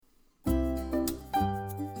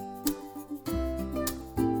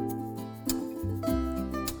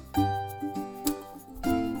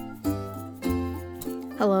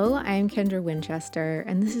I'm Kendra Winchester,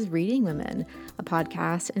 and this is Reading Women, a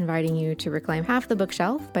podcast inviting you to reclaim half the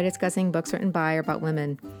bookshelf by discussing books written by or about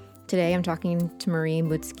women. Today I'm talking to Marie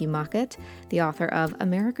Mutzke-Mochat, the author of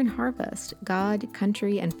American Harvest, God,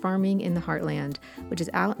 Country, and Farming in the Heartland, which is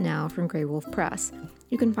out now from Graywolf Press.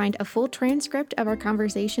 You can find a full transcript of our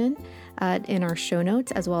conversation in our show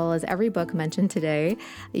notes, as well as every book mentioned today.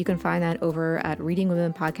 You can find that over at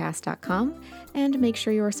readingwomenpodcast.com, and make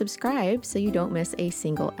sure you are subscribed so you don't miss a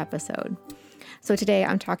single episode. So today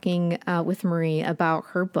I'm talking with Marie about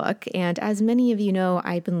her book, and as many of you know,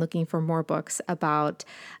 I've been looking for more books about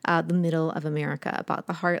the middle of America, about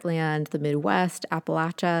the heartland, the Midwest,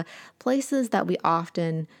 Appalachia, places that we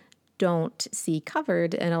often don't see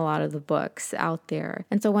covered in a lot of the books out there.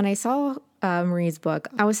 And so when I saw Marie's book,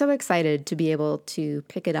 I was so excited to be able to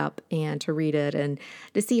pick it up and to read it and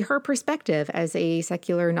to see her perspective as a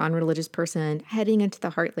secular, non-religious person heading into the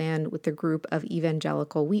heartland with a group of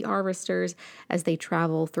evangelical wheat harvesters as they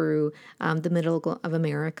travel through the middle of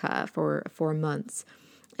America for 4 months.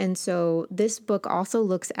 And so this book also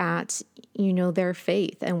looks at, their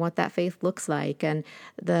faith and what that faith looks like and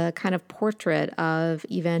the kind of portrait of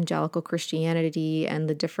evangelical Christianity and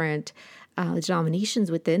the different denominations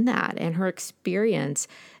within that and her experience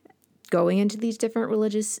going into these different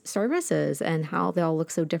religious services and how they all look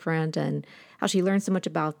so different and how she learned so much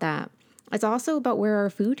about that. It's also about where our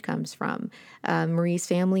food comes from. Marie's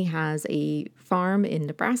family has a farm in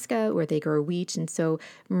Nebraska where they grow wheat, and so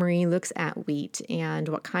Marie looks at wheat and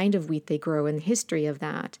what kind of wheat they grow and the history of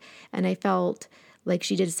that. And I felt like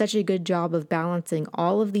she did such a good job of balancing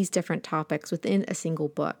all of these different topics within a single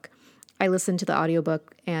book. I listened to the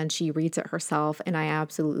audiobook and she reads it herself, and I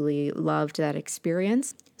absolutely loved that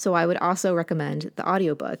experience. So I would also recommend the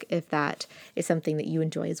audiobook if that is something that you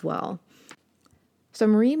enjoy as well. So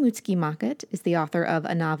Marie Mutzke-Mochat is the author of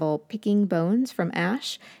a novel, Picking Bones from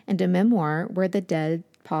Ash, and a memoir, Where the Dead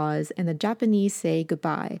Pause and the Japanese Say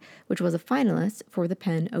Goodbye, which was a finalist for the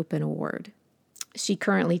PEN Open Award. She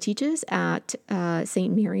currently teaches at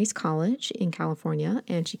St. Mary's College in California,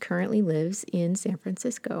 and she currently lives in San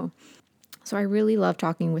Francisco. So I really love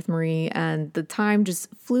talking with Marie, and the time just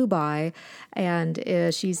flew by, and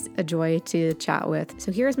she's a joy to chat with.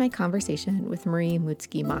 So here's my conversation with Marie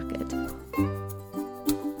Mutzke-Mochat.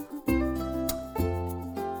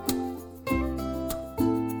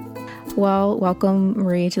 Well, welcome,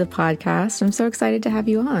 Marie, to the podcast. I'm so excited to have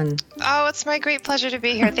you on. Oh, it's my great pleasure to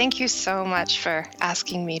be here. Thank you so much for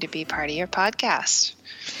asking me to be part of your podcast.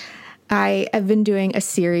 I have been doing a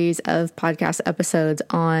series of podcast episodes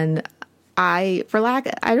on, I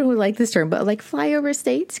don't really like this term, but like flyover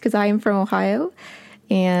states, because I am from Ohio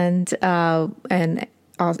and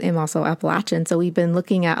am also Appalachian. So we've been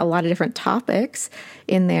looking at a lot of different topics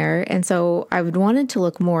in there. And so I wanted to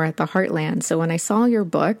look more at the heartland. So when I saw your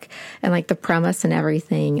book and like the premise and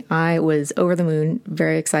everything, I was over the moon,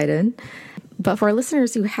 very excited. But for our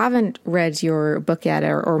listeners who haven't read your book yet,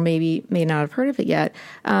 or maybe may not have heard of it yet,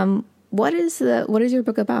 what is your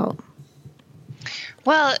book about?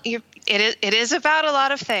 Well, it is about a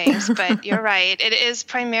lot of things, but you're right. It is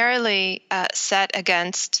primarily set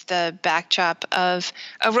against the backdrop of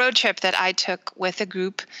a road trip that I took with a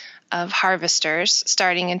group of harvesters,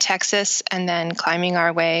 starting in Texas and then climbing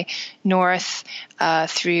our way north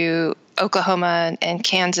through Oklahoma and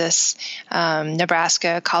Kansas,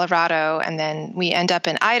 Nebraska, Colorado, and then we end up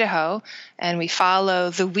in Idaho, and we follow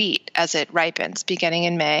the wheat as it ripens, beginning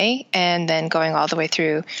in May and then going all the way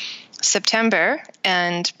through September,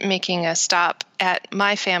 and making a stop at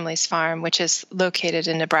my family's farm, which is located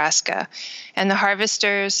in Nebraska. And the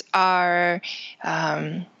harvesters are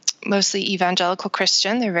mostly evangelical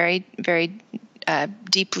Christian. They're very, very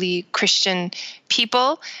deeply Christian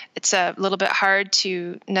people. It's a little bit hard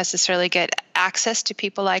to necessarily get access to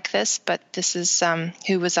people like this, but this is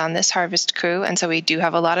who was on this harvest crew. And so we do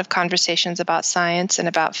have a lot of conversations about science and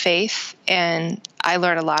about faith, and I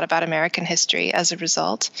learned a lot about American history as a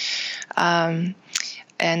result. And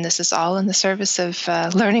this is all in the service of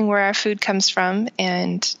learning where our food comes from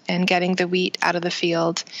and getting the wheat out of the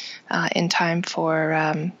field in time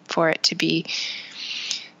for it to be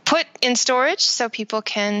put in storage so people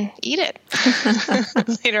can eat it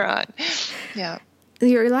later on. Yeah.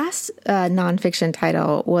 Your last nonfiction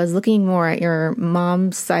title was looking more at your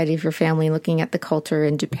mom's side of your family, looking at the culture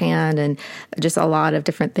in Japan and just a lot of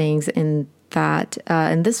different things in that.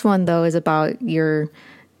 And this one, though, is about your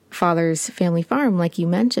father's family farm, like you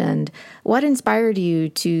mentioned. What inspired you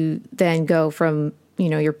to then go from,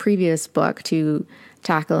 your previous book to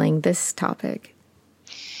tackling this topic?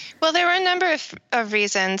 Well, there were a number of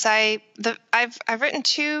reasons. I've written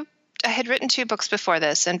two had written 2 books before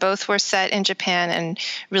this, and both were set in Japan and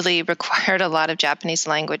really required a lot of Japanese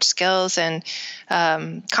language skills and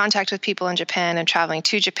contact with people in Japan and traveling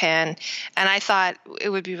to Japan. And I thought it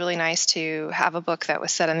would be really nice to have a book that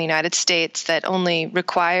was set in the United States that only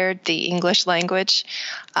required the English language.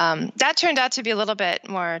 That turned out to be a little bit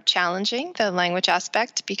more challenging, the language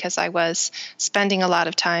aspect, because I was spending a lot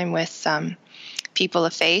of time with people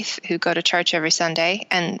of faith who go to church every Sunday,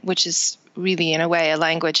 and which is really, in a way, a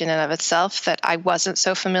language in and of itself that I wasn't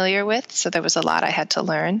so familiar with. So there was a lot I had to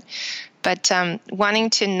learn. But wanting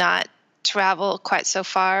to not travel quite so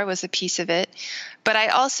far was a piece of it. But I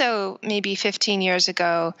also, maybe 15 years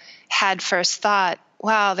ago, had first thought,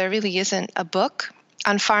 wow, there really isn't a book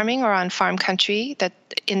on farming or on farm country that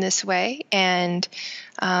in this way. And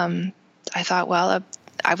I thought, well,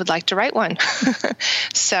 I would like to write one.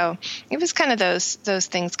 So it was kind of those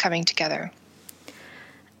things coming together.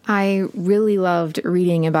 I really loved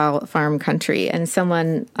reading about farm country, and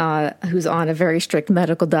someone who's on a very strict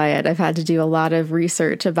medical diet. I've had to do a lot of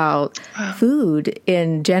research about food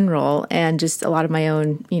in general and just a lot of my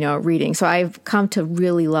own, reading. So I've come to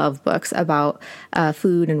really love books about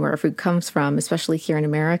food and where food comes from, especially here in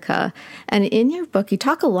America. And in your book, you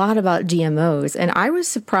talk a lot about GMOs, and I was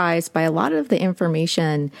surprised by a lot of the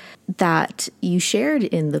information that you shared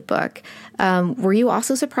in the book. Were you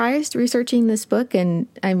also surprised researching this book? And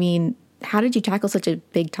I mean, how did you tackle such a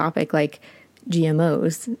big topic like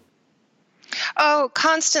GMOs? Oh,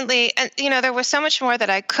 constantly. And, there was so much more that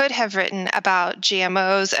I could have written about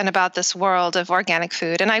GMOs and about this world of organic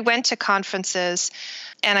food. And I went to conferences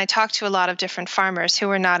and I talked to a lot of different farmers who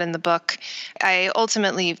were not in the book. I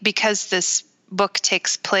ultimately, because this book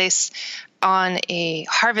takes place on a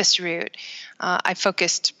harvest route, I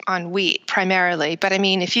focused on wheat primarily. But I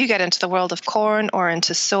mean, if you get into the world of corn or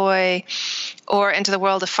into soy or into the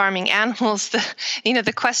world of farming animals,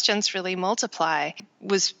 the questions really multiply.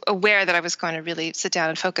 Was aware that I was going to really sit down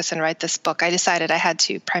and focus and write this book. I decided I had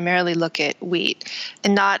to primarily look at wheat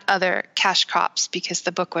and not other cash crops because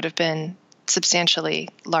the book would have been substantially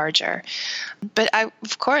larger. But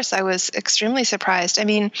of course, I was extremely surprised. I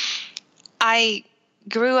mean, I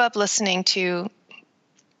grew up listening to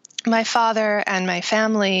my father and my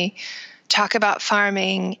family talk about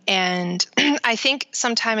farming. And I think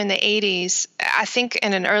sometime in the 80s, I think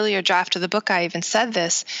in an earlier draft of the book, I even said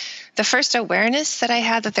this, the first awareness that I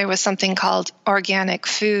had that there was something called organic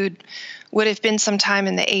food would have been sometime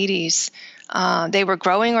in the 80s. They were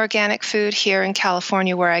growing organic food here in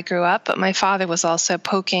California where I grew up, but my father was also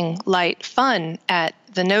poking light fun at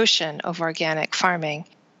the notion of organic farming.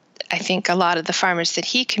 I think a lot of the farmers that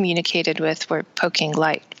he communicated with were poking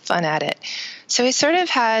light fun at it. So he sort of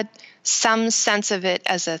had some sense of it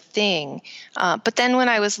as a thing. But then when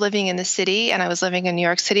I was living in the city, and I was living in New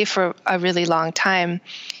York City for a really long time,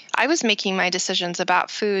 I was making my decisions about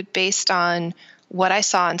food based on what I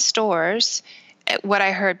saw in stores, what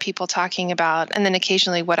I heard people talking about, and then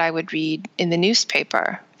occasionally what I would read in the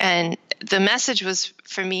newspaper. And the message was,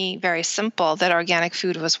 for me, very simple, that organic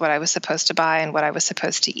food was what I was supposed to buy and what I was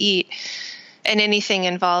supposed to eat. And anything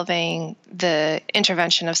involving the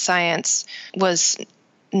intervention of science was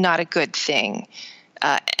not a good thing.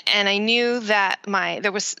 And I knew that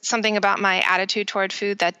there was something about my attitude toward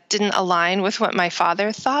food that didn't align with what my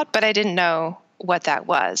father thought, but I didn't know what that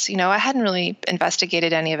was. I hadn't really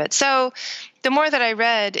investigated any of it. So the more that I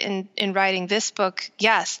read in writing this book,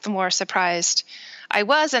 yes, the more surprised I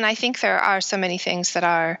was. And I think there are so many things that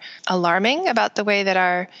are alarming about the way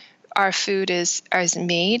that our food is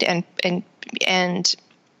made and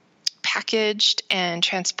packaged and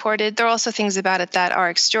transported. There are also things about it that are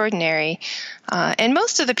extraordinary. And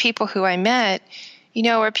most of the people who I met,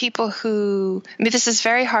 are people who, this is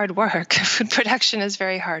very hard work. Food production is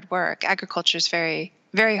very hard work. Agriculture is very,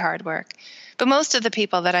 very hard work. But most of the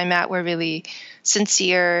people that I met were really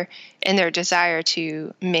sincere in their desire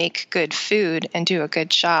to make good food and do a good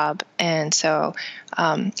job. And so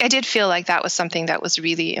I did feel like that was something that was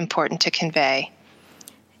really important to convey.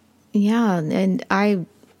 Yeah, and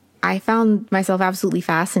I found myself absolutely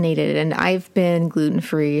fascinated, and I've been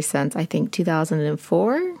gluten-free since, I think,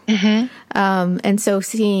 2004. Mm-hmm. And so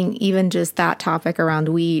seeing even just that topic around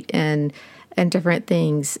wheat and different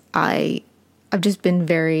things, I've just been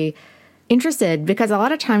very interested, because a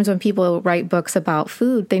lot of times when people write books about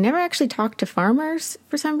food, they never actually talk to farmers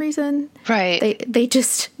for some reason. Right. They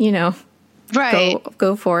just, right.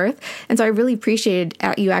 go forth. And so I really appreciated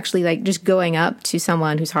you actually just going up to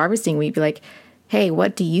someone who's harvesting wheat, be like, hey,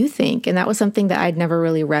 what do you think? And that was something that I'd never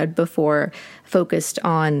really read before, focused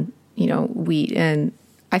on, wheat. And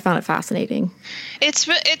I found it fascinating.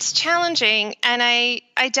 It's challenging. And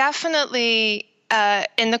I definitely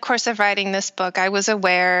in the course of writing this book, I was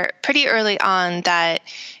aware pretty early on that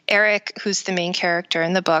Eric, who's the main character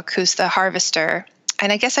in the book, who's the harvester,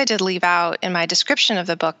 and I guess I did leave out in my description of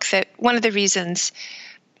the book that one of the reasons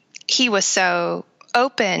he was so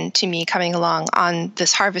open to me coming along on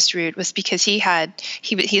this harvest route was because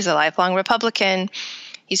he's a lifelong Republican.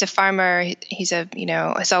 He's a farmer. He's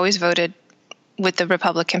has always voted with the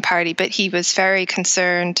Republican Party, but he was very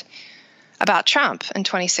concerned about Trump in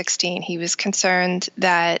 2016. He was concerned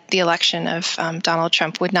that the election of Donald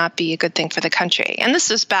Trump would not be a good thing for the country. And this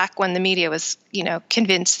was back when the media was,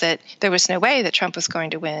 convinced that there was no way that Trump was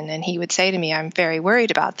going to win. And he would say to me, I'm very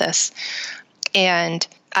worried about this. And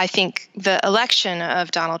I think the election of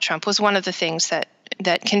Donald Trump was one of the things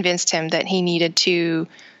that convinced him that he needed to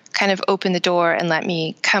kind of open the door and let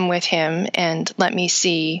me come with him and let me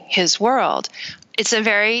see his world. It's a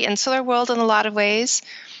very insular world in a lot of ways.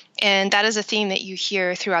 And that is a theme that you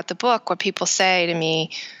hear throughout the book where people say to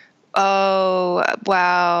me, oh,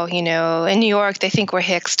 wow, in New York, they think we're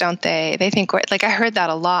Hicks, don't they? They think we're, I heard that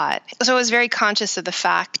a lot. So I was very conscious of the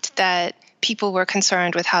fact that people were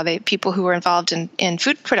concerned with people who were involved in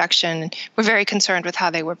food production were very concerned with how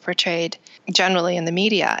they were portrayed generally in the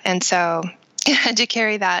media. And so I had to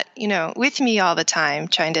carry that, with me all the time,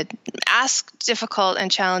 trying to ask difficult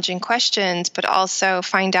and challenging questions, but also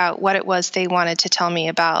find out what it was they wanted to tell me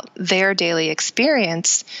about their daily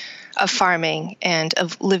experience of farming and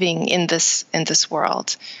of living in this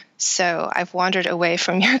world. So I've wandered away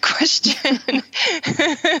from your question.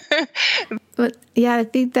 But yeah, I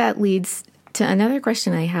think that leads to another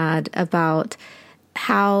question I had about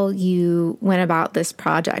how you went about this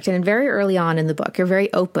project. And very early on in the book, you're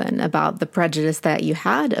very open about the prejudice that you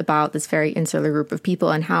had about this very insular group of people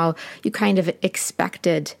and how you kind of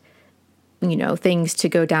expected, things to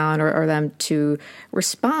go down or them to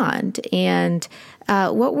respond. And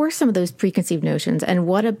what were some of those preconceived notions? And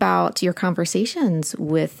what about your conversations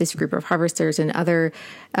with this group of harvesters and other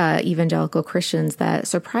evangelical Christians that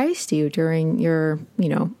surprised you during your,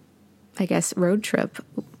 road trip?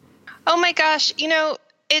 Oh my gosh,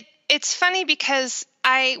 it's funny because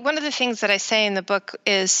one of the things that I say in the book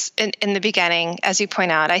is in the beginning, as you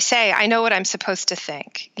point out, I say I know what I'm supposed to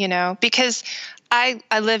think, because I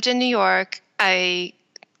lived in New York.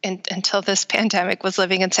 Until this pandemic was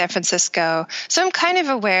living in San Francisco. So I'm kind of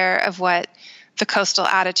aware of what the coastal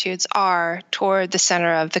attitudes are toward the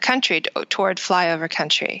center of the country, toward flyover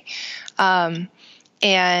country.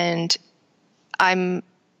 And I'm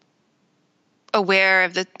aware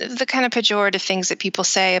of the kind of pejorative things that people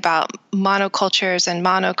say about monocultures and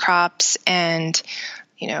monocrops and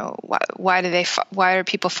why are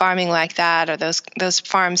people farming like that, or those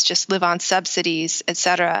farms just live on subsidies, et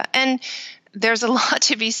cetera. And there's a lot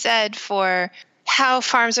to be said for how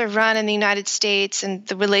farms are run in the United States and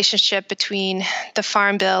the relationship between the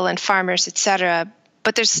Farm Bill and farmers, et cetera.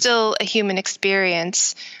 But there's still a human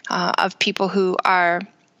experience of people who are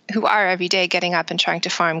every day getting up and trying to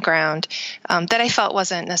farm ground that I felt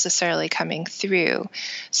wasn't necessarily coming through.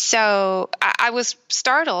 So I was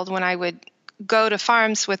startled when I would go to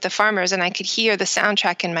farms with the farmers and I could hear the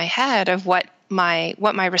soundtrack in my head of what my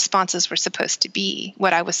responses were supposed to be,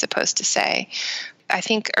 what I was supposed to say. I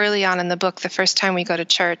think early on in the book, the first time we go to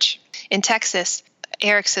church in Texas,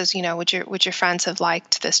 Eric says, would your friends have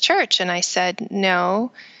liked this church? And I said,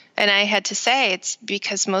 no. And I had to say, it's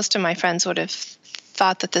because most of my friends would have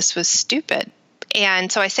thought that this was stupid.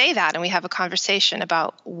 And so I say that, and we have a conversation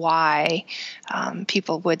about why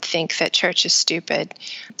people would think that church is stupid.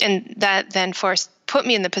 And that then put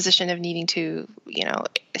me in the position of needing to,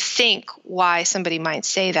 think why somebody might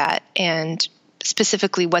say that, and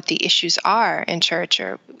specifically what the issues are in church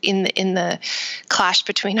or in the clash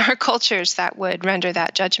between our cultures that would render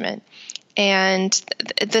that judgment. And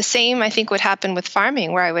the same, I think, would happen with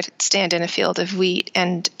farming, where I would stand in a field of wheat,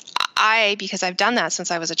 and because I've done that since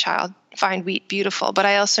I was a child, find wheat beautiful. But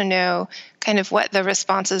I also know kind of what the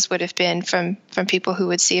responses would have been from people who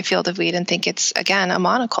would see a field of wheat and think it's, again, a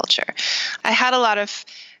monoculture. I had a lot of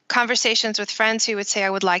conversations with friends who would say, I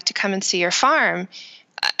would like to come and see your farm.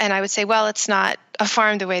 And I would say, well, it's not a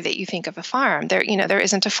farm the way that you think of a farm. There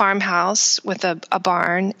isn't a farmhouse with a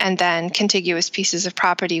barn and then contiguous pieces of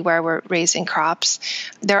property where we're raising crops.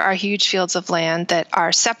 There are huge fields of land that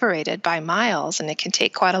are separated by miles, and it can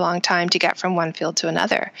take quite a long time to get from one field to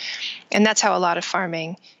another. And that's how a lot of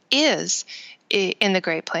farming is in the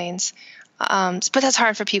Great Plains. But that's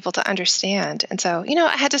hard for people to understand. And so,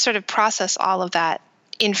 I had to sort of process all of that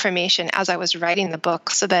information as I was writing the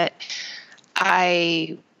book so that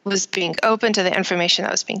I was being open to the information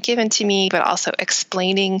that was being given to me, but also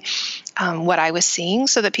explaining what I was seeing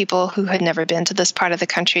so that people who had never been to this part of the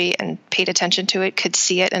country and paid attention to it could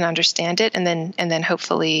see it and understand it, and then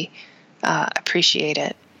hopefully appreciate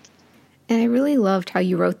it. And I really loved how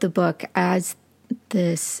you wrote the book as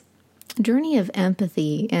this journey of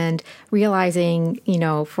empathy and realizing,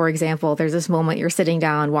 for example, there's this moment you're sitting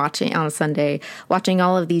down watching on a Sunday, watching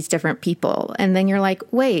all of these different people. And then you're like,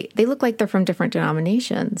 wait, they look like they're from different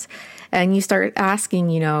denominations. And you start asking,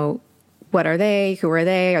 what are they? Who are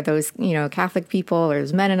they? Are those, Catholic people or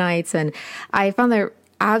those Mennonites? And I found that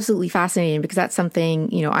absolutely fascinating because that's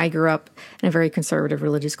something, I grew up in a very conservative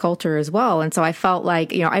religious culture as well. And so I felt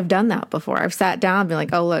like, I've done that before. I've sat down and been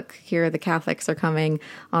like, oh, look, here the Catholics are coming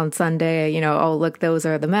on Sunday. Oh, look, those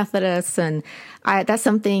are the Methodists. And that's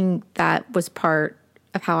something that was part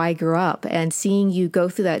of how I grew up. And seeing you go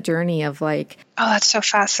through that journey of like, oh, that's so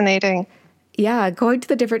fascinating. Yeah, going to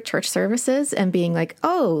the different church services and being like,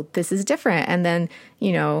 oh, this is different. And then,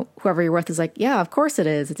 whoever you're with is like, yeah, of course it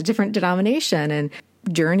is. It's a different denomination and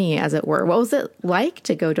journey, as it were. What was it like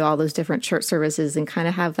to go to all those different church services and kind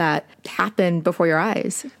of have that happen before your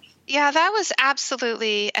eyes? Yeah, that was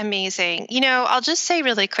absolutely amazing. I'll just say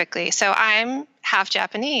really quickly. So I'm half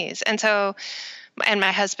Japanese. And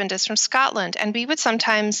my husband is from Scotland. And we would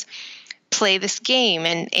sometimes play this game,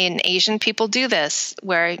 and Asian people do this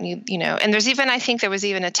where, and I think there was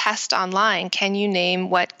even a test online. Can you name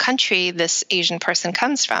what country this Asian person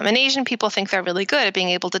comes from? And Asian people think they're really good at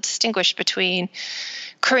being able to distinguish between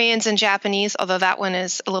Koreans and Japanese, although that one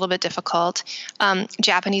is a little bit difficult.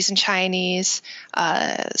 Japanese and Chinese,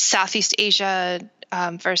 Southeast Asia,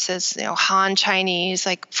 versus Han Chinese.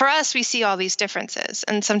 Like for us, we see all these differences,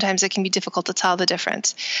 and sometimes it can be difficult to tell the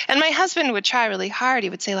difference. And my husband would try really hard. He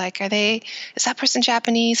would say, like, is that person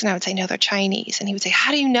Japanese? And I would say, no, they're Chinese. And he would say,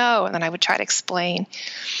 how do you know? And then I would try to explain.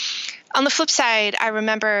 On the flip side, I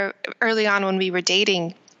remember early on when we were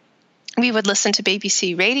dating, we would listen to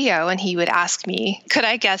BBC radio, and he would ask me, could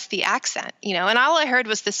I guess the accent? And all I heard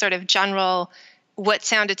was this sort of general, what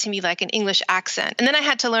sounded to me like an English accent. And then I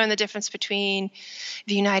had to learn the difference between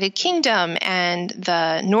the United Kingdom and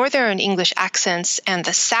the Northern English accents and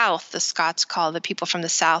the South. The Scots call the people from the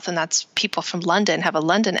South, and that's people from London, have a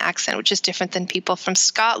London accent, which is different than people from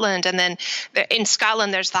Scotland. And then in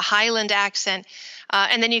Scotland, there's the Highland accent.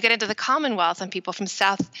 And then you get into the Commonwealth and people from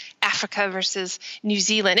South Africa versus New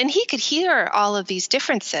Zealand. And he could hear all of these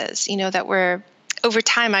differences, that were, over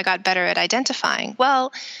time, I got better at identifying.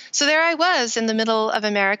 Well, so there I was in the middle of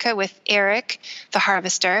America with Eric, the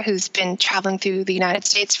harvester, who's been traveling through the United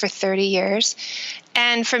States for 30 years.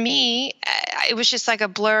 And for me, it was just like a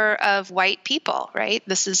blur of white people, right?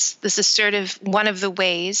 This is sort of one of the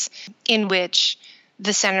ways in which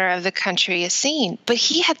the center of the country is seen. But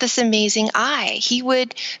he had this amazing eye.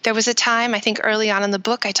 There was a time, I think early on in the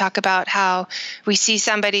book, I talk about how we see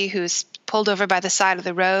somebody who's pulled over by the side of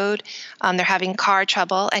the road. They're having car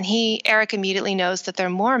trouble. And Eric immediately knows that they're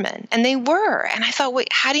Mormon. And they were. And I thought, wait,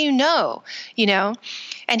 how do you know?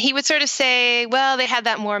 And he would sort of say, well, they had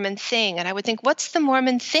that Mormon thing. And I would think, what's the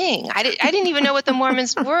Mormon thing? I didn't even know what the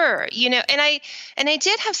Mormons were, And I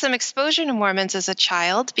did have some exposure to Mormons as a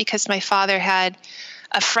child because my father had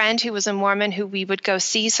a friend who was a Mormon who we would go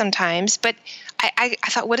see sometimes. But I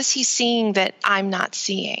thought, what is he seeing that I'm not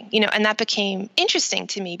seeing? And that became interesting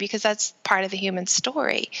to me because that's part of the human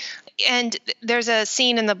story. And there's a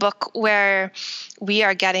scene in the book where we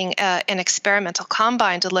are getting an experimental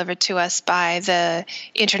combine delivered to us by the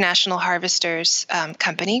International Harvesters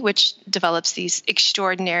Company, which develops these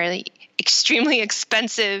extremely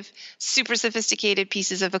expensive, super sophisticated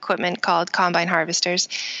pieces of equipment called combine harvesters.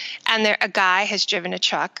 And a guy has driven a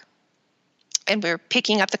truck, and we're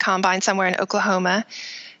picking up the combine somewhere in Oklahoma.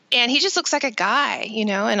 And he just looks like a guy, in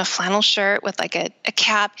a flannel shirt with like a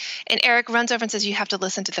cap. And Eric runs over and says, you have to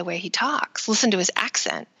listen to the way he talks, listen to his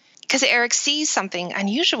accent. Because Eric sees something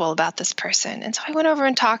unusual about this person. And so I went over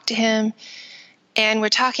and talked to him. And we're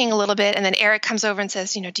talking a little bit, and then Eric comes over and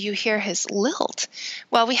says, do you hear his lilt?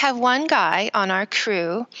 Well, we have one guy on our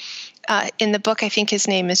crew. In the book, I think his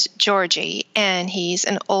name is Georgie, and he's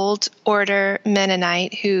an old order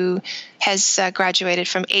Mennonite who has graduated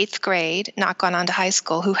from 8th grade, not gone on to high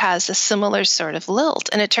school, who has a similar sort of lilt.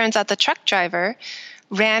 And it turns out the truck driver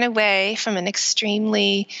ran away from an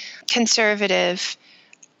extremely conservative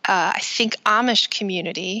I think, Amish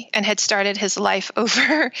community and had started his life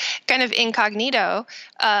over kind of incognito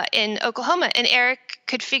in Oklahoma. And Eric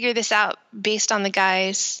could figure this out based on the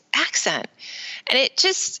guy's accent. And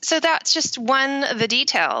so that's just one of the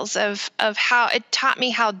details of how it taught me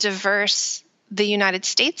how diverse the United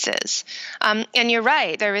States is. And you're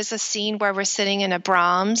right, there is a scene where we're sitting in a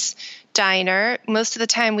Brahms diner. Most of the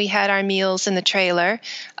time we had our meals in the trailer,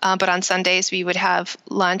 but on Sundays we would have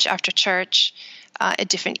lunch after church at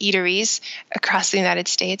different eateries across the United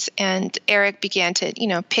States. And Eric began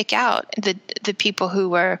to, pick out the people who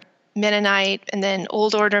were Mennonite, and then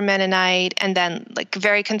Old Order Mennonite, and then like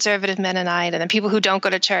very conservative Mennonite, and then people who don't go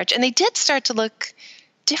to church. And they did start to look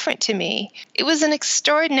different to me. It was an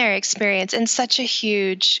extraordinary experience and such a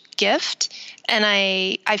huge gift. And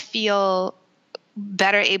I feel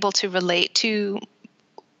better able to relate to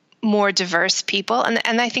more diverse people.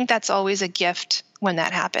 And I think that's always a gift when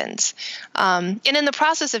that happens. And in the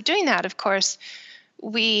process of doing that, of course,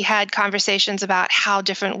 we had conversations about how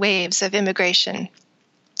different waves of immigration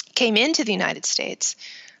came into the United States.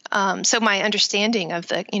 So my understanding of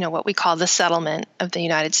the, what we call the settlement of the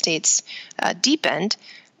United States deepened,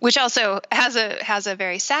 which also has a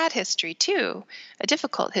very sad history too, a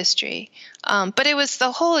difficult history. But it was,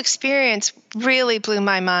 the whole experience really blew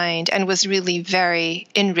my mind and was really very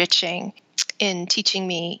enriching in teaching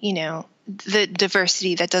me, the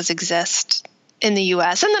diversity that does exist in the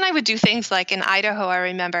U.S. And then I would do things like in Idaho, I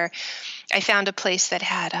remember I found a place that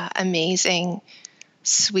had amazing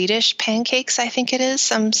Swedish pancakes, I think it is,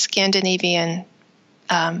 some Scandinavian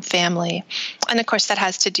family. And of course, that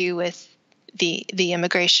has to do with the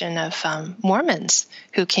immigration of Mormons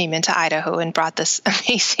who came into Idaho and brought this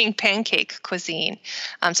amazing pancake cuisine.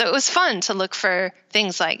 So it was fun to look for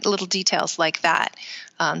things like little details like that,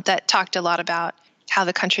 that talked a lot about how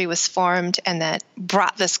the country was formed and that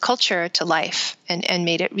brought this culture to life and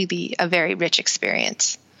made it really a very rich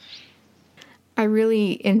experience. I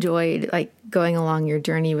really enjoyed going along your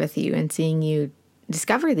journey with you and seeing you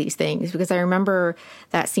discover these things, because I remember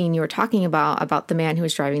that scene you were talking about the man who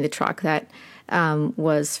was driving the truck that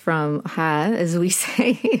was from Ha, as we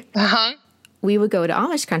say. Uh-huh. We would go to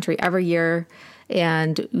Amish country every year,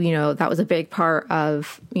 and that was a big part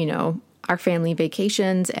of our family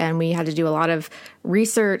vacations, and we had to do a lot of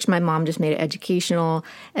research. My mom just made it educational,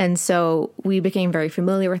 and so we became very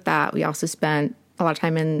familiar with that. We also spent a lot of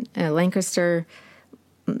time in Lancaster,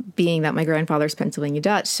 being that my grandfather's Pennsylvania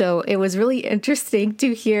Dutch. So it was really interesting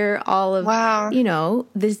to hear all of,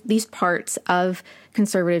 these parts of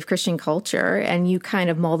conservative Christian culture, and you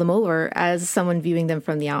kind of mull them over as someone viewing them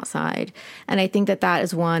from the outside. And I think that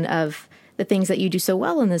is one of the things that you do so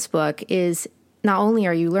well in this book is not only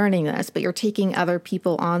are you learning this, but you're taking other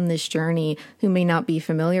people on this journey who may not be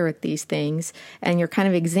familiar with these things, and you're kind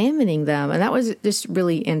of examining them. And that was just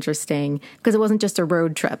really interesting because it wasn't just a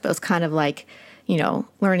road trip. It was kind of like,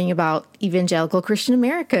 learning about evangelical Christian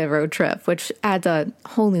America road trip, which adds a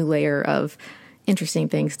whole new layer of interesting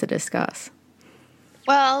things to discuss.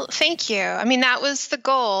 Well, thank you. I mean, that was the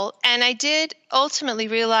goal. And I did ultimately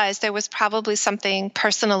realize there was probably something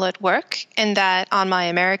personal at work in that on my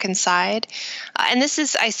American side. And I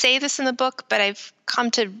say this in the book, but I've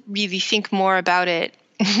come to really think more about it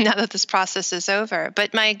now that this process is over.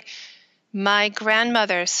 But my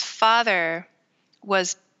grandmother's father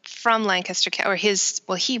was from Lancaster County,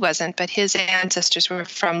 he wasn't, but his ancestors were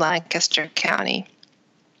from Lancaster County.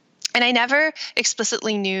 And I never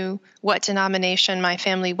explicitly knew what denomination my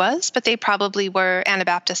family was, but they probably were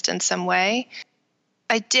Anabaptist in some way.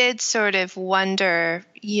 I did sort of wonder,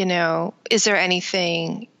 is there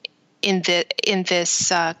anything in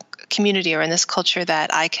this community or in this culture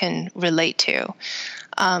that I can relate to?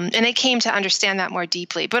 And I came to understand that more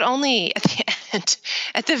deeply, but only at the end,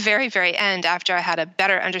 at the very, very end, after I had a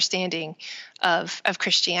better understanding of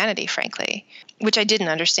Christianity, frankly, which I didn't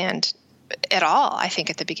understand at all, I think,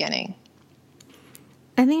 at the beginning.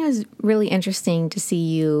 I think it was really interesting to see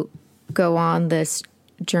you go on this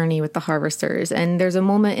journey with the harvesters. And there's a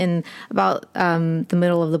moment in about the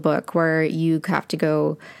middle of the book where you have to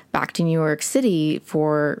go back to New York City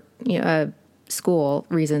for school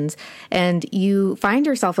reasons, and you find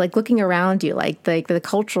yourself looking around you, the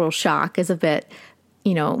cultural shock is a bit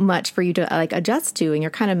much for you to adjust to, and you're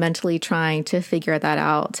kind of mentally trying to figure that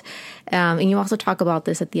out. And you also talk about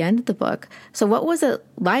this at the end of the book. So what was it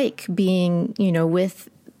like being, with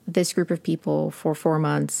this group of people for 4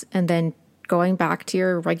 months and then going back to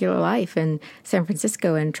your regular life in San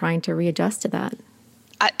Francisco and trying to readjust to that?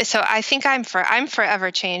 So I think I'm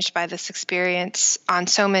forever changed by this experience on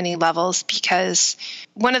so many levels, because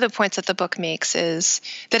one of the points that the book makes is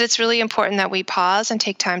that it's really important that we pause and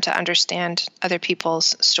take time to understand other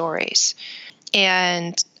people's stories.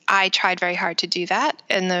 And I tried very hard to do that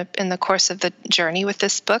in the course of the journey with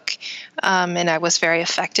this book, and I was very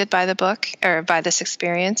affected by the book, or by this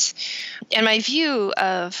experience. And my view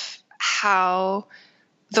of how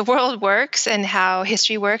the world works and how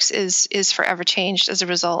history works is forever changed as a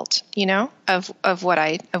result, of what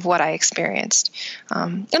I experienced.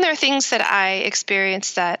 And there are things that I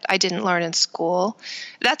experienced that I didn't learn in school.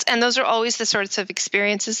 And those are always the sorts of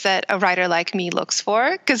experiences that a writer like me looks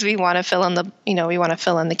for, because we want to fill in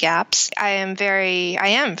the gaps. I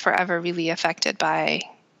am forever really affected by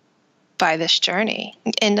this journey.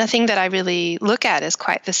 And nothing that I really look at is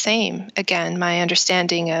quite the same. Again, my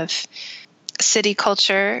understanding of city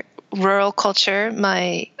culture, rural culture,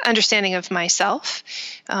 my understanding of myself.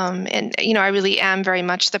 And, I really am very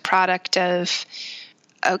much the product of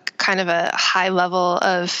a kind of a high level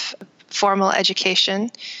of formal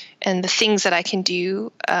education, and the things that I can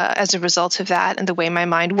do as a result of that, and the way my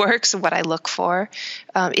mind works and what I look for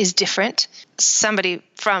is different. Somebody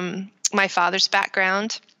from my father's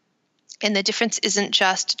background, and the difference isn't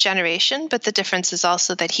just generation, but the difference is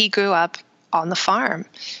also that he grew up on the farm.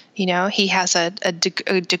 He has a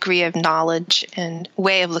degree of knowledge and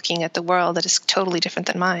way of looking at the world that is totally different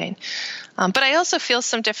than mine. But I also feel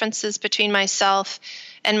some differences between myself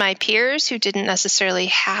and my peers who didn't necessarily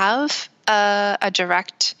have a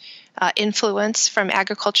direct influence from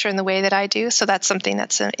agriculture in the way that I do. So that's something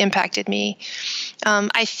that's impacted me.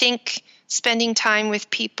 I think spending time with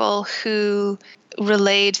people who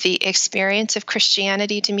relayed the experience of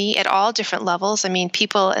Christianity to me at all different levels. I mean,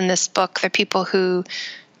 people in this book, they're people who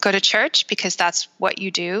go to church because that's what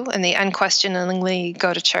you do, and they unquestioningly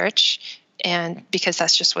go to church, and because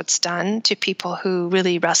that's just what's done, to people who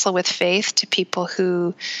really wrestle with faith, to people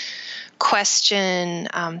who question.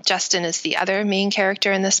 Justin is the other main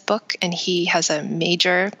character in this book, and he has a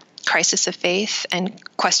major crisis of faith and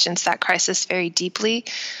questions that crisis very deeply.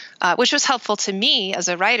 Which was helpful to me as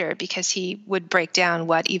a writer, because he would break down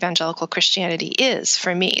what evangelical Christianity is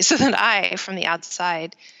for me, so that I, from the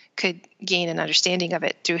outside, could gain an understanding of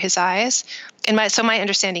it through his eyes. And my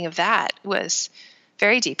understanding of that was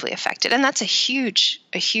very deeply affected. And that's a huge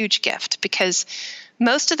gift, because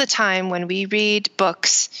most of the time when we read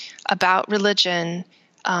books about religion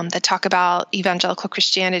that talk about evangelical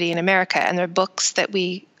Christianity in America, and they're books that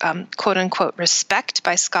we quote unquote respect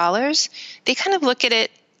by scholars, they kind of look at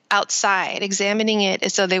it outside, examining it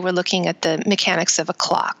as though they were looking at the mechanics of a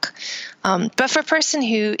clock. But for a person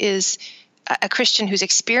who is a Christian who's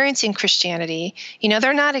experiencing Christianity,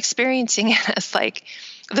 they're not experiencing it as like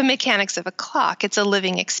the mechanics of a clock. It's a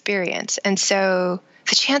living experience. And so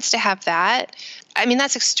the chance to have that,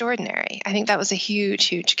 that's extraordinary. I think that was a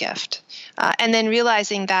huge gift. And then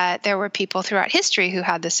realizing that there were people throughout history who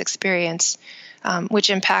had this experience, which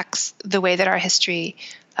impacts the way that our history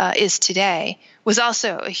is today, was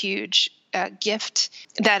also a huge gift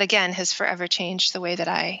that, again, has forever changed the way that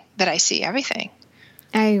I see everything.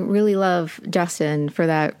 I really love Justin for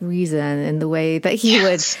that reason, and the way that he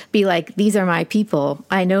would be like, these are my people.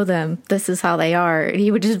 I know them. This is how they are. And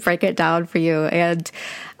he would just break it down for you. And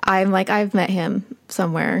I'm like, I've met him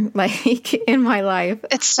somewhere, like in my life.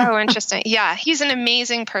 It's so interesting. Yeah, he's an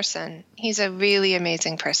amazing person. He's a really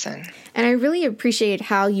amazing person. And I really appreciate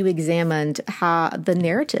how you examined how the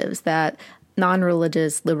narratives that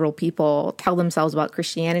non-religious liberal people tell themselves about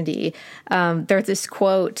Christianity. There's this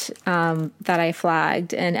quote that I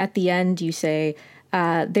flagged, and at the end you say,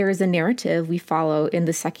 there is a narrative we follow in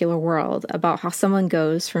the secular world about how someone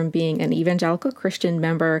goes from being an evangelical Christian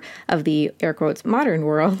member of the, air quotes, modern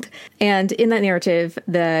world. And in that narrative,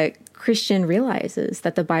 the Christian realizes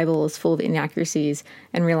that the Bible is full of inaccuracies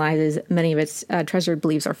and realizes many of its treasured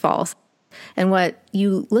beliefs are false. And what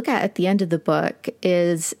you look at the end of the book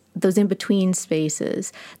is those in-between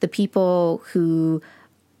spaces, the people who,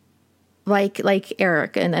 like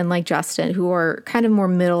Eric and like Justin, who are kind of more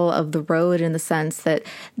middle of the road in the sense that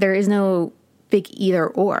there is no big either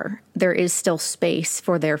or. There is still space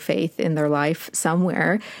for their faith in their life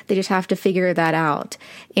somewhere. They just have to figure that out.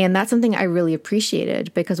 And that's something I really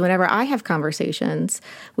appreciated, because whenever I have conversations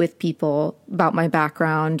with people about my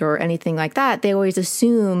background or anything like that, they always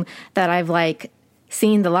assume that I've like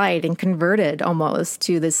seen the light and converted almost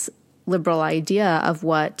to this liberal idea of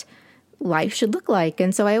what life should look like.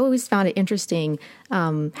 And so I always found it interesting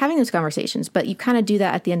having those conversations. But you kind of do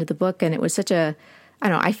that at the end of the book, and it was such a, I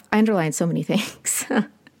don't know, I underlined so many things. Oh,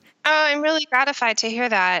 I'm really gratified to hear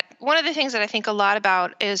that. One of the things that I think a lot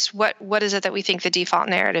about is what is it that we think the default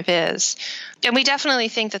narrative is. And we definitely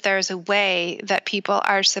think that there is a way that people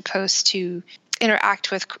are supposed to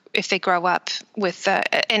interact with if they grow up with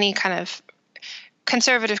any kind of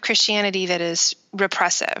conservative Christianity that is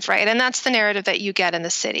repressive, right? And that's the narrative that you get in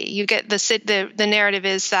the city. You get the narrative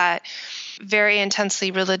is that very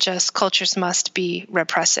intensely religious cultures must be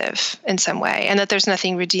repressive in some way, and that there's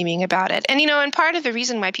nothing redeeming about it. And, and part of the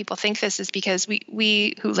reason why people think this is because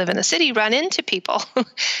we who live in the city run into people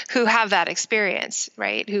who have that experience,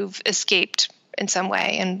 right? Who've escaped in some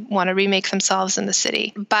way and want to remake themselves in the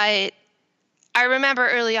city. But I remember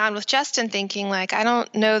early on with Justin thinking, like, I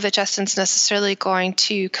don't know that Justin's necessarily going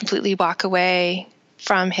to completely walk away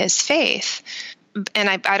from his faith. And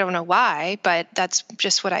I don't know why, but that's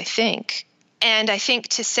just what I think. And I think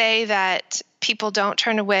to say that people don't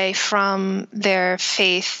turn away from their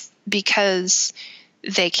faith because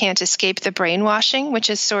they can't escape the brainwashing, which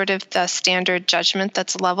is sort of the standard judgment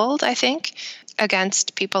that's leveled, I think,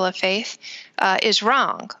 against people of faith, is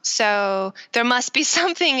wrong. So there must be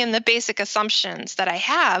something in the basic assumptions that I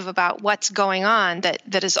have about what's going on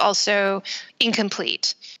that is also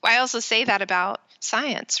incomplete. I also say that about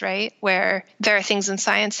science, right? Where there are things in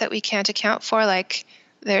science that we can't account for, like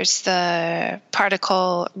there's the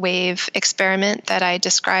particle wave experiment that I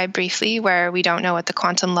described briefly, where we don't know at the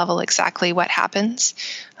quantum level exactly what happens.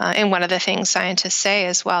 And one of the things scientists say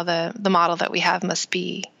is, well, the model that we have must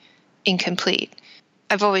be incomplete.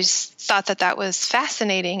 I've always thought that was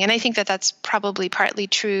fascinating, and I think that that's probably partly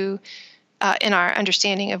true in our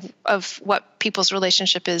understanding of what people's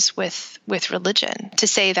relationship is with religion. To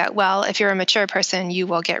say that, well, if you're a mature person, you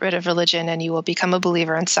will get rid of religion and you will become a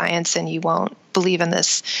believer in science and you won't believe in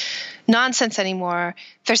this nonsense anymore.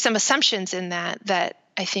 There's some assumptions in that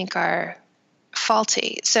I think are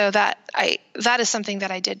faulty. So that is something that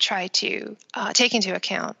I did try to take into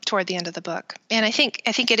account toward the end of the book. And I think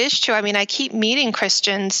it is true. I mean, I keep meeting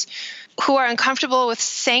Christians who are uncomfortable with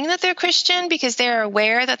saying that they're Christian because they're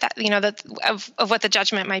aware that of what the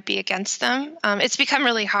judgment might be against them. It's become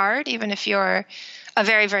really hard, even if you're a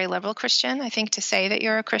very, very liberal Christian, I think, to say that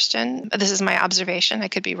you're a Christian. This is my observation. I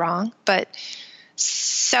could be wrong. But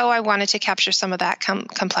so I wanted to capture some of that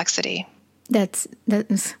complexity. That's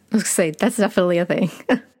definitely a thing.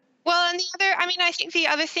 Well, and I think the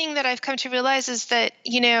other thing that I've come to realize is that,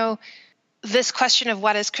 this question of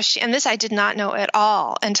what is Christian, and this I did not know at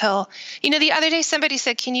all until, the other day somebody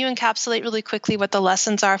said, can you encapsulate really quickly what the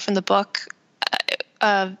lessons are from the book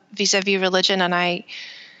vis-a-vis religion? And I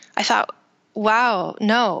thought, wow,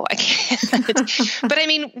 no, I can't. But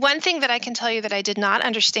one thing that I can tell you that I did not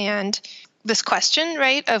understand this question,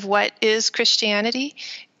 right, of what is Christianity,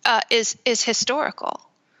 is historical.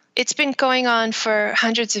 It's been going on for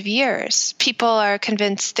hundreds of years. People are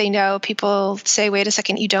convinced they know. People say, wait a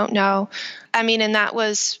second, you don't know. And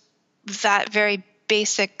that very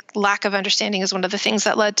basic lack of understanding is one of the things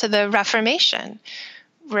that led to the Reformation,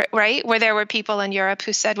 right? Where there were people in Europe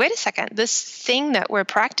who said, wait a second, this thing that we're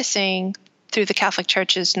practicing through the Catholic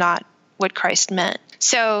Church is not what Christ meant.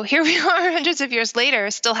 So here we are hundreds of years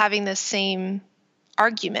later, still having this same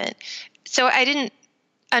argument. So I didn't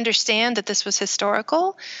understand that this was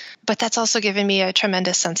historical, but that's also given me a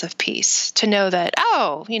tremendous sense of peace to know that,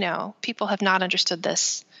 people have not understood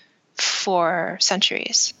this for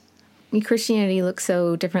centuries. Christianity looks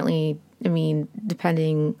so differently,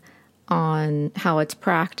 depending on how it's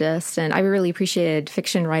practiced. And I really appreciated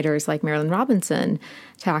fiction writers like Marilynne Robinson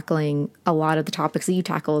tackling a lot of the topics that you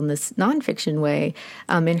tackle in this nonfiction way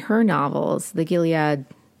in her novels. The Gilead,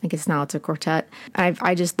 I guess now it's a quartet.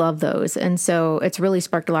 I just love those. And so it's really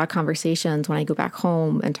sparked a lot of conversations when I go back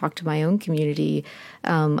home and talk to my own community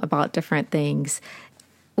about different things.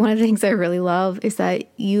 One of the things I really love is that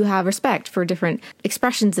you have respect for different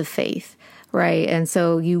expressions of faith, right? And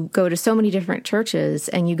so you go to so many different churches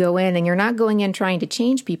and you go in and you're not going in trying to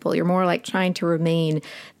change people. You're more like trying to remain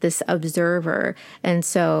this observer. And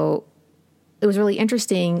so it was really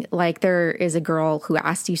interesting. Like, there is a girl who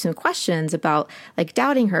asked you some questions about like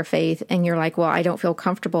doubting her faith. And you're like, well, I don't feel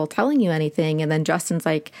comfortable telling you anything. And then Justin's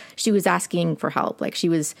like, she was asking for help. Like she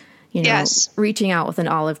was, yes, reaching out with an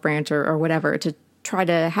olive branch or whatever to try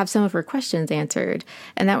to have some of her questions answered.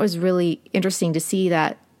 And that was really interesting to see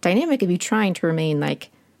that dynamic of you trying to remain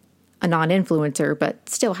like a non-influencer, but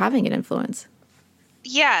still having an influence.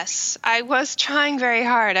 Yes, I was trying very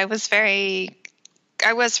hard. I was very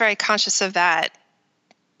conscious of that.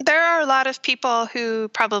 There are a lot of people who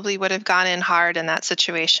probably would have gone in hard in that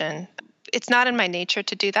situation. It's not in my nature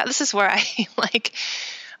to do that. This is where I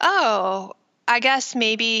I guess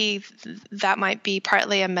maybe that might be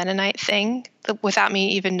partly a Mennonite thing, without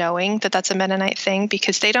me even knowing that that's a Mennonite thing,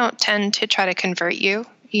 because they don't tend to try to convert you,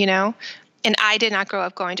 And I did not grow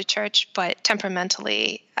up going to church, but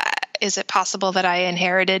temperamentally, is it possible that I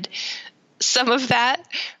inherited some of that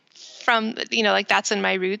from, that's in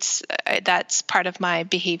my roots? That's part of my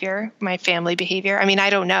behavior, my family behavior. I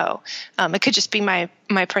don't know. It could just be my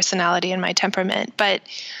personality and my temperament. But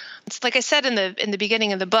It's like I said in the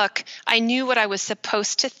beginning of the book, I knew what I was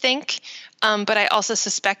supposed to think, but I also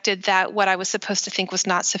suspected that what I was supposed to think was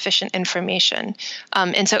not sufficient information,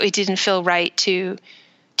 and so it didn't feel right to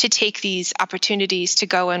take these opportunities to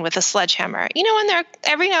go in with a sledgehammer. And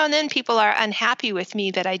every now and then people are unhappy with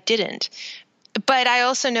me that I didn't. But I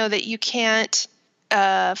also know that you can't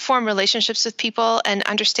form relationships with people and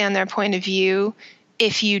understand their point of view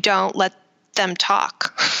if you don't let them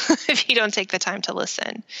talk, if you don't take the time to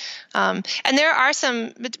listen. And there are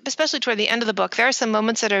some, especially toward the end of the book, there are some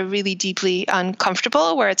moments that are really deeply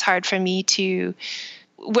uncomfortable where it's hard for me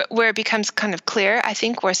where it becomes kind of clear, I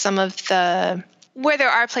think, where there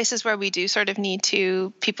are places where we do sort of need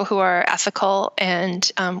people who are ethical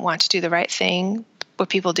and want to do the right thing, where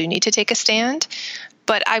people do need to take a stand.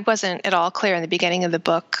 But I wasn't at all clear in the beginning of the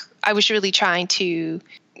book. I was really trying to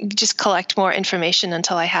just collect more information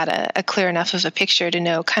until I had a clear enough of a picture to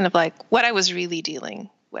know kind of like what I was really dealing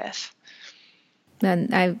with.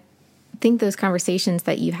 And I think those conversations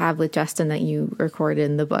that you have with Justin that you recorded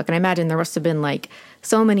in the book, and I imagine there must have been like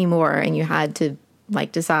so many more, and you had to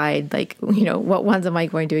like decide like, what ones am I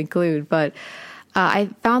going to include? But I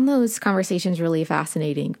found those conversations really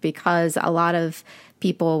fascinating because a lot of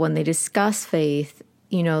people, when they discuss faith,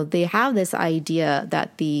 they have this idea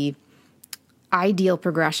that the ideal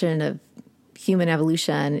progression of human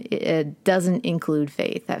evolution, it doesn't include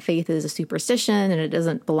faith, that faith is a superstition and it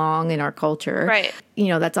doesn't belong in our culture. Right.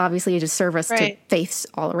 That's obviously a disservice to faiths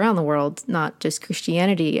all around the world, not just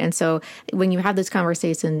Christianity. And so when you have those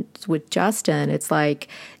conversations with Justin, it's like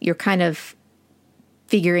you're kind of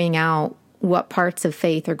figuring out what parts of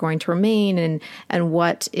faith are going to remain and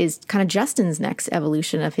what is kind of Justin's next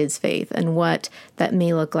evolution of his faith and what that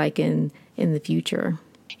may look like in the future.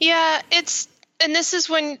 Yeah, and this is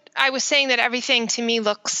when I was saying that everything to me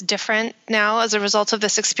looks different now as a result of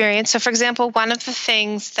this experience. So, for example, one of the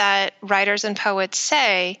things that writers and poets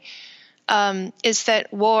say is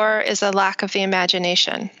that war is a lack of the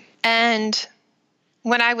imagination. And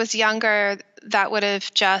when I was younger, that would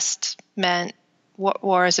have just meant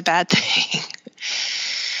war is a bad thing.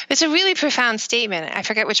 It's a really profound statement. I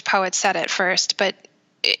forget which poet said it first, but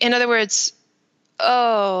in other words,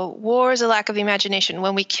 war is a lack of the imagination.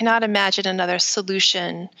 When we cannot imagine another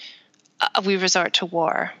solution, we resort to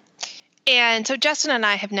war. And so Justin and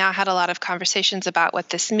I have now had a lot of conversations about what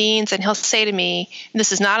this means. And he'll say to me, and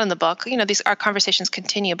this is not in the book, our conversations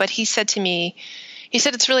continue, but he said to me,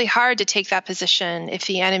 it's really hard to take that position if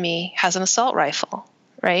the enemy has an assault rifle,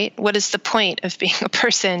 right? What is the point of being a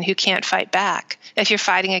person who can't fight back if you're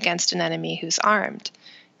fighting against an enemy who's armed?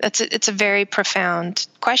 It's a very profound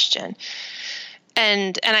question.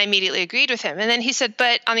 And I immediately agreed with him. And then he said,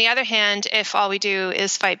 but on the other hand, if all we do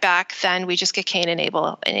is fight back, then we just get Cain and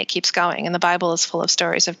Abel, and it keeps going. And the Bible is full of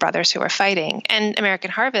stories of brothers who are fighting. And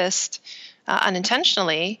American Harvest,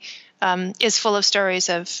 unintentionally, is full of stories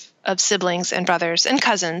of siblings and brothers and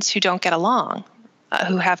cousins who don't get along,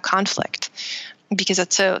 who have conflict, because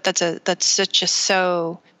that's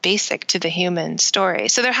so basic to the human story.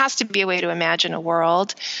 So there has to be a way to imagine a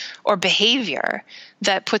world or behavior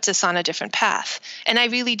that puts us on a different path. And I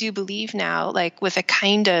really do believe now, like with a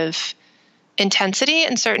kind of intensity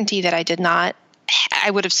and certainty that I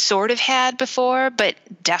would have sort of had before, but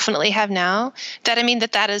definitely have now, that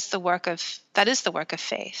is the work of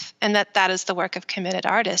faith, and that is the work of committed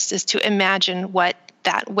artists, is to imagine what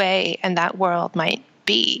that way and that world might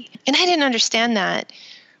be. And I didn't understand that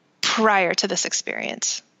prior to this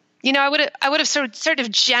experience. I would have sort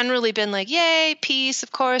of generally been like, yay, peace,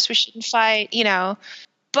 of course, we shouldn't fight,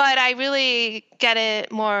 but I really get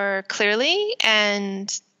it more clearly. And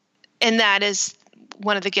that is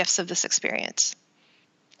one of the gifts of this experience.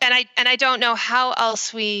 And I don't know how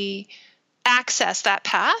else we access that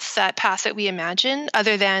path that we imagine,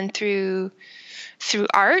 other than through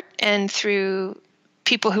art and through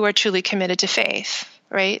people who are truly committed to faith,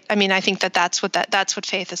 right? I think that's what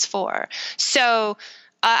faith is for. So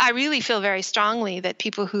I really feel very strongly that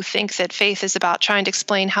people who think that faith is about trying to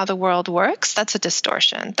explain how the world works, that's a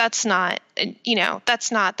distortion. That's not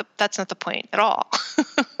the point at all.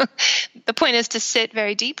 The point is to sit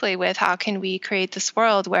very deeply with how can we create this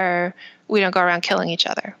world where we don't go around killing each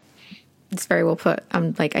other. It's very well put.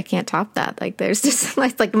 I'm like, I can't top that. Like, there's just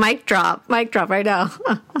like mic drop right now.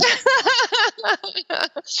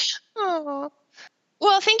 Oh.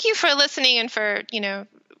 Well, thank you for listening and for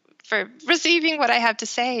receiving what I have to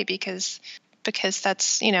say, because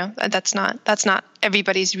that's not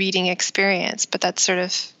everybody's reading experience, but that's sort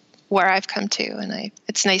of where I've come to, and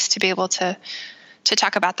it's nice to be able to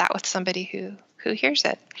talk about that with somebody who hears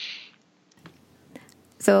it.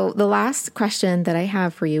 So the last question that I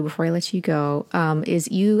have for you before I let you go is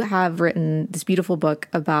you have written this beautiful book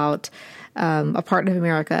about a part of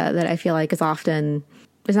America that I feel like is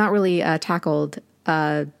not really tackled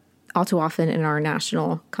all too often in our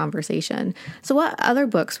national conversation. So what other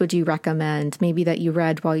books would you recommend, maybe that you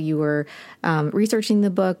read while you were researching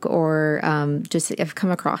the book, or just have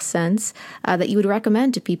come across since, that you would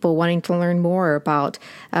recommend to people wanting to learn more about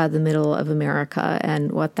the middle of America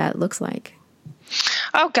and what that looks like?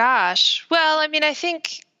 Oh gosh. Well, I mean, I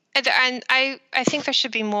think there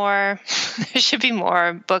should be more. There should be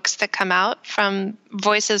more books that come out from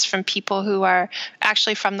voices from people who are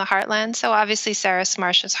actually from the heartland. So obviously, Sarah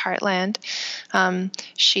Smarsh's Heartland.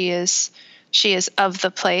 She is of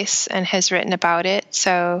the place and has written about it.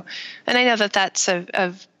 So, and I know that that's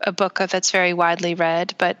a book that's very widely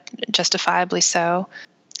read, but justifiably so.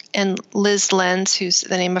 And Liz Lenz, who's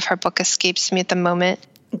the name of her book escapes me at the moment.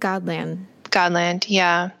 Godland,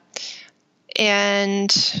 yeah.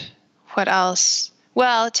 And what else?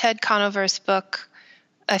 Well, Ted Conover's book,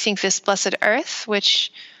 I think This Blessed Earth,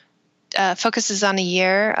 which focuses on a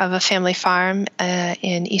year of a family farm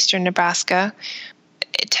in eastern Nebraska.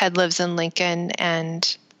 Ted lives in Lincoln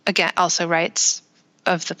and, again, also writes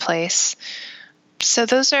of the place. So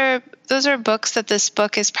those are books that this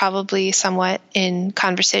book is probably somewhat in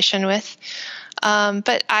conversation with.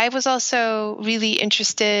 But I was also really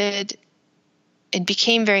interested and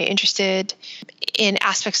became very interested in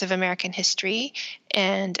aspects of American history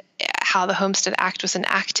and how the Homestead Act was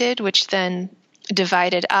enacted, which then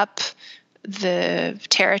divided up the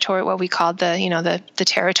territory, what we called the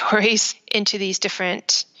territories, into these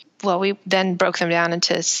different. Well, we then broke them down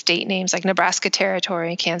into state names like Nebraska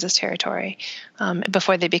Territory, Kansas Territory,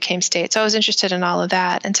 before they became states. So I was interested in all of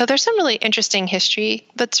that. And so there's some really interesting history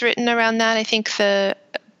that's written around that. I think the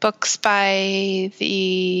books by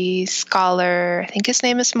the scholar, I think his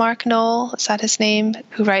name is Mark Knoll, is that his name,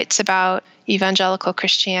 who writes about evangelical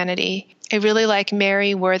Christianity. I really like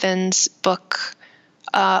Mary Worthen's book,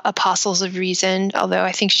 Apostles of Reason, although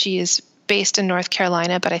I think she is based in North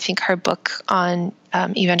Carolina, but I think her book on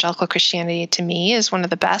evangelical Christianity to me is one of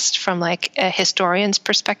the best from like a historian's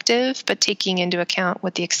perspective, but taking into account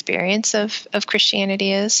what the experience of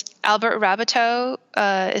Christianity is. Albert Raboteau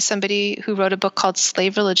is somebody who wrote a book called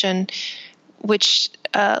Slave Religion, which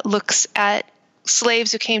looks at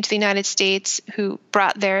slaves who came to the United States who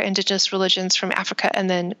brought their indigenous religions from Africa and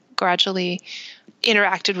then gradually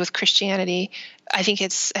interacted with Christianity. I think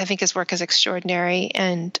his work is extraordinary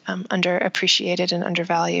and underappreciated and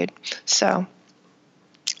undervalued. So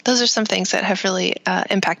those are some things that have really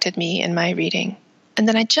impacted me in my reading. And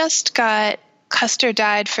then I just got Custer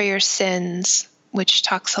Died for Your Sins, which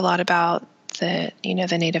talks a lot about the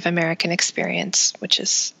Native American experience, which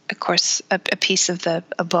is, of course, a piece of a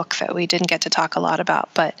book that we didn't get to talk a lot about,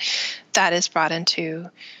 but that is brought into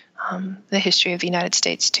the history of the United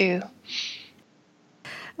States too.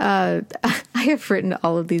 I have written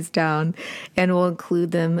all of these down and will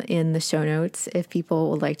include them in the show notes if people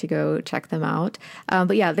would like to go check them out.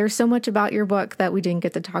 But yeah, there's so much about your book that we didn't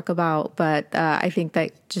get to talk about, but I think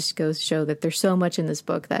that just goes to show that there's so much in this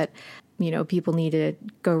book that, people need to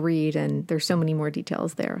go read, and there's so many more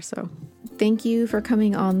details there. So thank you for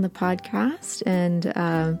coming on the podcast and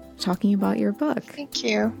talking about your book. Thank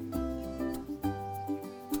you.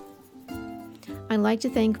 I'd like to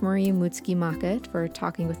thank Marie Mutzke-Machert for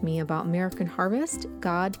talking with me about American Harvest,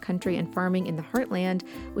 God, Country, and Farming in the Heartland,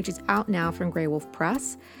 which is out now from Grey Wolf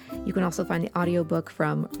Press. You can also find the audiobook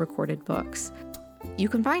from Recorded Books. You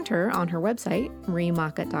can find her on her website,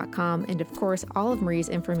 mariemachert.com, and of course, all of Marie's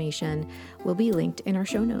information will be linked in our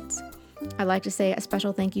show notes. I'd like to say a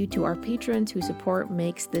special thank you to our patrons whose support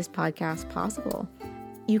makes this podcast possible.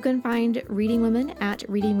 You can find Reading Women at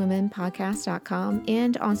readingwomenpodcast.com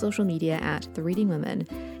and on social media at The Reading Women.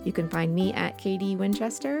 You can find me at KD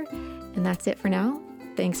Winchester, and that's it for now.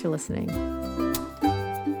 Thanks for listening.